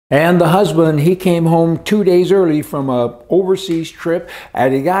And the husband, he came home 2 days early from a overseas trip,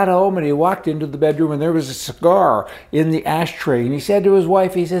 and he got home and he walked into the bedroom and there was a cigar in the ashtray. And he said to his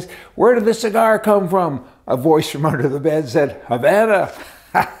wife, he says, "Where did the cigar come from?" A voice from under the bed said, "Havana."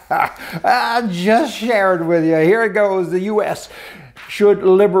 I just shared with you. Here it goes. The U.S. should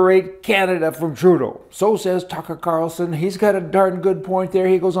liberate Canada from Trudeau. So says Tucker Carlson. He's got a darn good point there.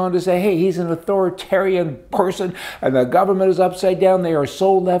 He goes on to say, hey, he's an authoritarian person and the government is upside down. They are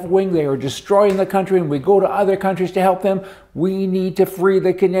so left-wing. They are destroying the country, and we go to other countries to help them. We need to free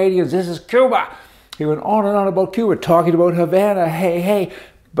the Canadians. This is Cuba. He went on and on about Cuba, talking about Havana. Hey.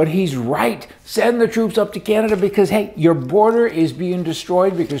 But he's right. Send the troops up to Canada because, hey, your border is being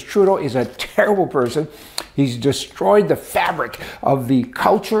destroyed because Trudeau is a terrible person. He's destroyed the fabric of the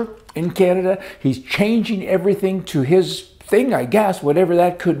culture in Canada. He's changing everything to his thing, I guess, whatever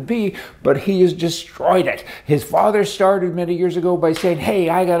that could be, but he has destroyed it. His father started many years ago by saying, hey,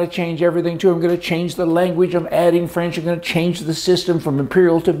 I got to change everything too. I'm going to change the language. I'm adding French. I'm going to change the system from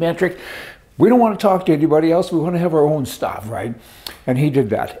imperial to metric. We don't want to talk to anybody else. We want to have our own stuff, right? And he did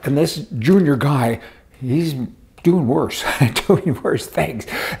that. And this junior guy, he's doing worse, doing worse things.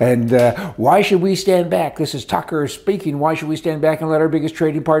 And why should we stand back? This is Tucker speaking. Why should we stand back and let our biggest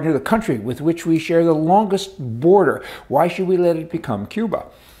trading partner, the country with which we share the longest border, why should we let it become Cuba?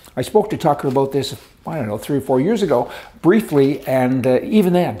 I spoke to Tucker about this, I don't know, 3 or 4 years ago, briefly, and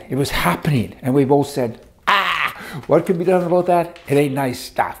even then, it was happening. And we both said, what can be done about that? It ain't nice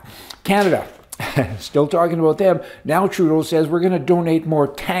stuff. Canada, still talking about them. Now Trudeau says we're going to donate more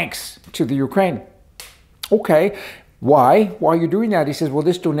tanks to the Ukraine. Okay, why? Why are you doing that? He says, well,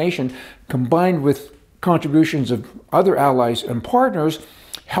 this donation, combined with contributions of other allies and partners,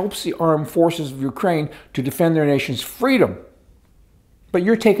 helps the armed forces of Ukraine to defend their nation's freedom. But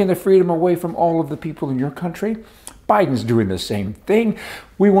you're taking the freedom away from all of the people in your country. Biden's doing the same thing.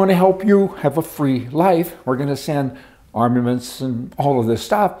 We want to help you have a free life. We're going to send armaments and all of this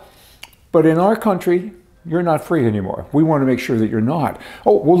stuff. But in our country, you're not free anymore. We want to make sure that you're not.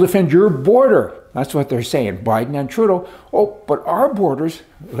 Oh, we'll defend your border. That's what they're saying, Biden and Trudeau. Oh, but our borders,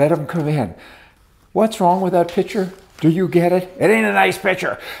 let them come in. What's wrong with that picture? Do you get it? It ain't a nice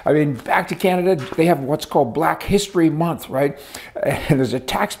picture. I mean, back to Canada, they have what's called Black History Month, right? And there's a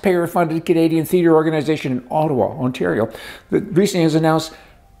taxpayer-funded Canadian theatre organization in Ottawa, Ontario, that recently has announced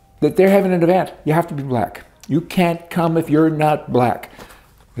that they're having an event. You have to be black. You can't come if you're not black.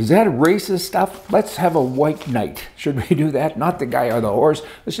 Is that racist stuff? Let's have a white night. Should we do that? Not the guy or the horse.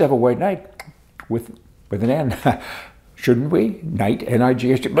 Let's have a white night with an N. Shouldn't we? Night,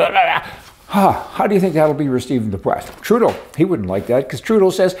 N-I-G-H-T, blah, blah, blah. How do you think that'll be received in the press? Trudeau, he wouldn't like that because Trudeau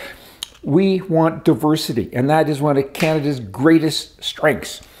says we want diversity, and that is one of Canada's greatest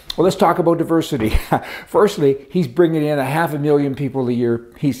strengths. Well, let's talk about diversity. Firstly, he's bringing in 500,000 people a year,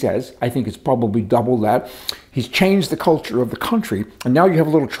 he says. I think it's probably double that. He's changed the culture of the country, and now you have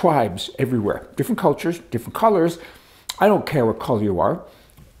little tribes everywhere. Different cultures, different colors. I don't care what color you are.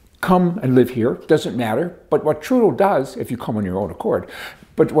 Come and live here, doesn't matter. But what Trudeau does, if you come on your own accord,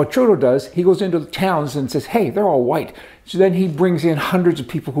 but what Trudeau does, he goes into the towns and says, hey, they're all white. So then he brings in hundreds of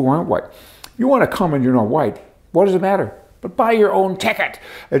people who aren't white. You want to come and you're not white, what does it matter? But buy your own ticket.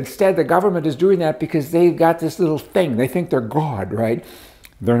 Instead, the government is doing that because they've got this little thing. They think they're God, right?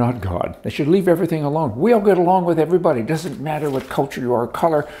 They're not God. They should leave everything alone. We all get along with everybody. It doesn't matter what culture you are,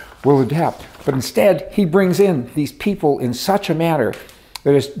 color, we'll adapt. But instead, he brings in these people in such a manner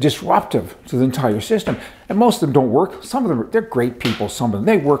that is disruptive to the entire system. And most of them don't work. Some of them, they're great people, some of them.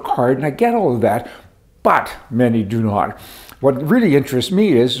 They work hard, and I get all of that, but many do not. What really interests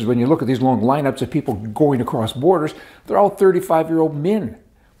me is when you look at these long lineups of people going across borders, they're all 35-year-old men.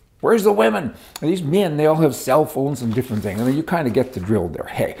 Where's the women? And these men, they all have cell phones and different things. I mean, you kind of get the drill there.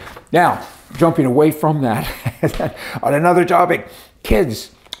 Hey, now, jumping away from that, on another topic,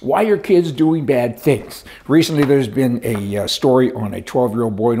 kids. Why are kids doing bad things? Recently, there's been a story on a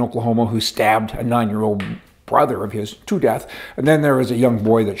 12-year-old boy in Oklahoma who stabbed a 9-year-old brother of his to death. And then there was a young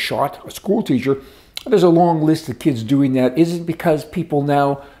boy that shot a school teacher. There's a long list of kids doing that. Is it because people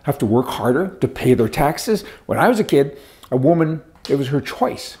now have to work harder to pay their taxes? When I was a kid, a woman, it was her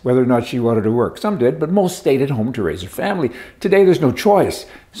choice whether or not she wanted to work. Some did, but most stayed at home to raise their family. Today, there's no choice.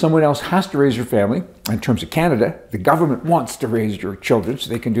 Someone else has to raise your family. In terms of Canada, the government wants to raise your children so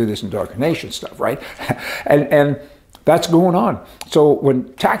they can do this indoctrination stuff, right? and that's going on. So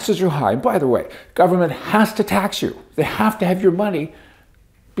when taxes are high, by the way, government has to tax you. They have to have your money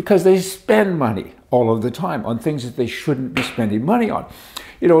because they spend money all of the time on things that they shouldn't be spending money on.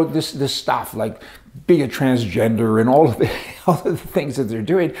 You know, this stuff like be a transgender and all of the things that they're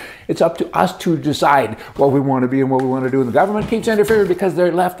doing. It's up to us to decide what we want to be and what we want to do. And the government keeps interfering because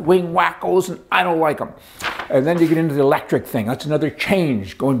they're left-wing wackos and I don't like them. And then you get into the electric thing. That's another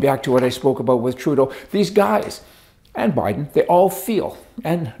change, going back to what I spoke about with Trudeau. These guys and Biden, they all feel,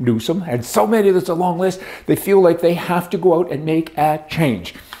 and Newsom, and so many, that's a long list, they feel like they have to go out and make a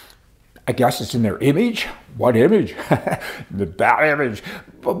change. I guess it's in their image. What image? The bad image.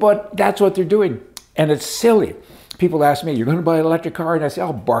 But that's what they're doing. And it's silly. People ask me, you're going to buy an electric car? And I say,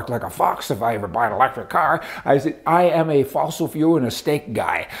 I'll bark like a fox if I ever buy an electric car. I said, I am a fossil fuel and a steak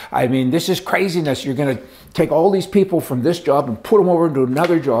guy. I mean, this is craziness. You're going to take all these people from this job and put them over into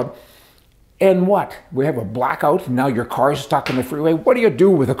another job. And what? We have a blackout and now your car is stuck on the freeway. What do you do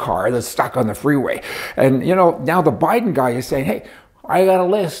with a car that's stuck on the freeway? And, you know, now the Biden guy is saying, hey, I got a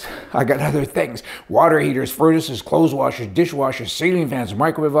list. I got other things. Water heaters, furnaces, clothes washers, dishwashers, ceiling fans,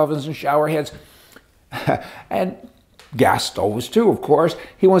 microwave ovens, and shower heads. And gas stoves too, of course.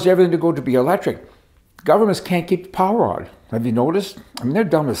 He wants everything to go to be electric. Governments can't keep the power on. Have you noticed? I mean, they're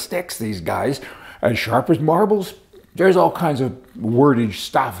dumb as sticks, these guys. As sharp as marbles. There's all kinds of wordage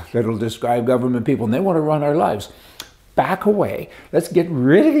stuff that'll describe government people, and they want to run our lives. Back away. Let's get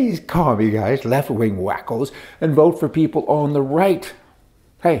rid of these commie guys, left-wing wackos, and vote for people on the right.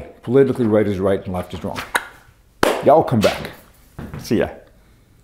 Hey, politically right is right and left is wrong. Y'all come back. See ya.